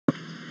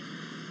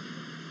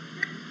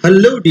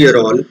Hello dear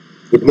all,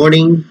 good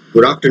morning,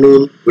 good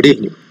afternoon, good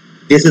evening.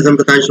 This is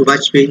Amritanshu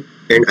Vajpayee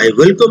and I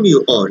welcome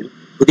you all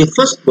to the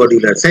first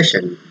modular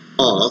session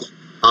of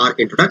our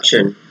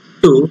introduction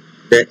to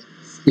the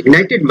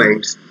Ignited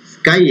Minds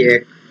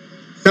Iasc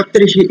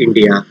Saptarishi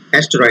India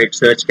Asteroid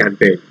Search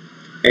Campaign.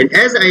 And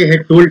as I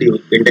had told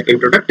you in the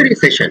introductory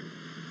session,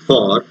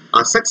 for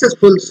a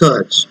successful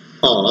search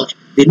of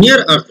the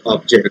near-Earth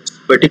objects,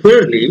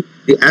 particularly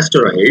the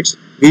asteroids,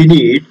 we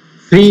need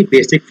three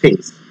basic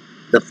things.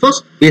 The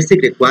first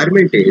basic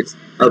requirement is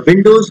a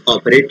Windows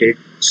operated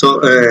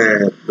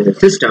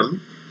system.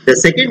 The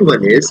second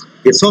one is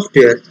the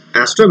software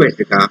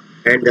Astrometrica,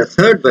 and the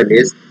third one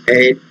is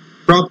a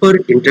proper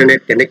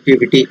internet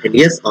connectivity, and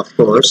yes, of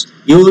course,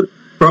 your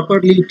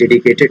properly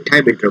dedicated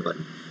time interval.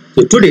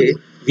 So today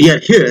we are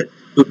here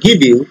to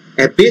give you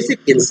a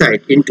basic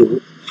insight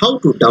into how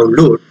to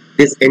download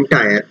this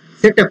entire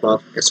setup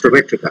of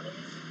Astrometrica.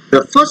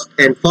 The first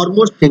and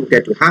foremost thing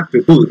that you have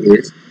to do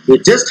is you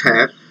just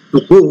have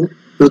to go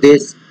to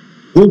this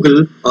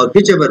Google or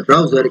whichever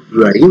browser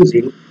you are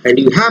using, and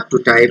you have to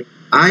type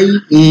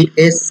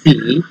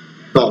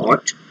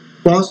iasc.cosmosearch,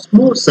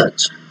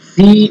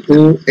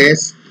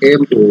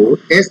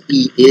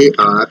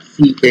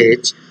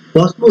 COSMOSEARCH,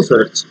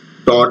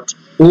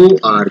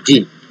 cosmosearch.org.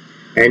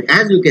 And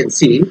as you can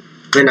see,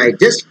 when I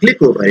just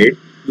click over it,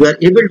 you are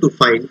able to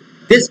find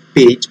this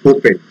page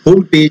open,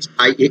 homepage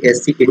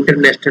IASC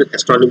International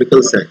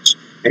Astronomical Search.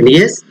 And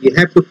yes, you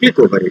have to click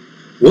over it.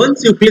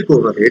 Once you click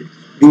over it,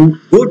 you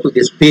go to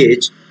this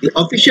page, the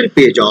official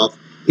page of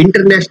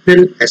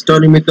International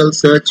Astronomical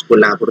Search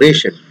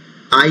Collaboration,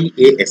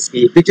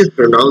 IASC, which is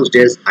pronounced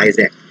as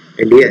Iasc.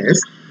 And yes,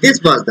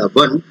 this was the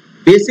one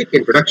basic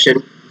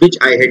introduction which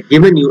I had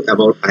given you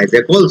about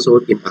Iasc also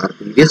in our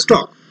previous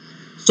talk.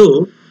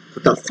 So,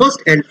 the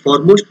first and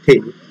foremost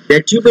thing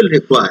that you will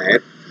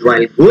require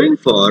while going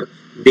for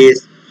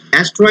this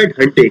asteroid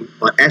hunting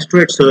or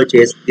asteroid search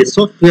is the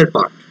software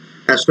part,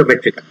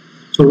 Astrometrica.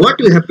 So what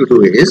you have to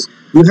do is,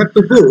 you have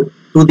to go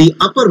to the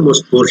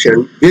uppermost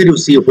portion where you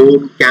see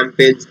Home,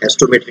 Campaigns,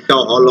 Astrometrica,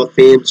 Hall of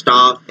Fame,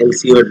 Staff,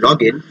 LCO and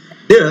Login.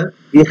 There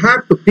you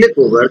have to click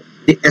over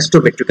the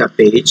Astrometrica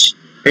page,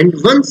 and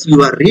once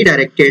you are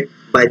redirected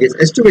by this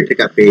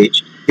Astrometrica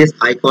page, this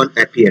icon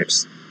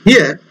appears.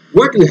 Here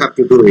what you have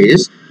to do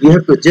is, you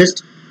have to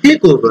just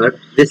click over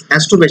this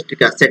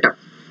Astrometrica setup,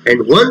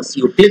 and once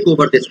you click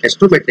over this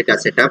Astrometrica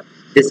setup,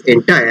 this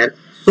entire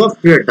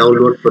software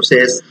download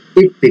process,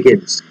 it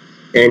begins.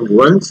 And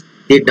once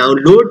the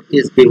download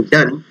is being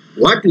done,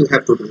 what you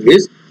have to do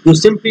is, you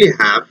simply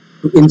have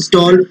to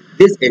install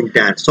this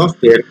entire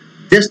software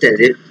just as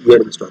if you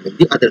are installing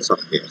the other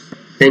software.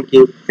 Thank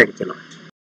you. Thanks a lot.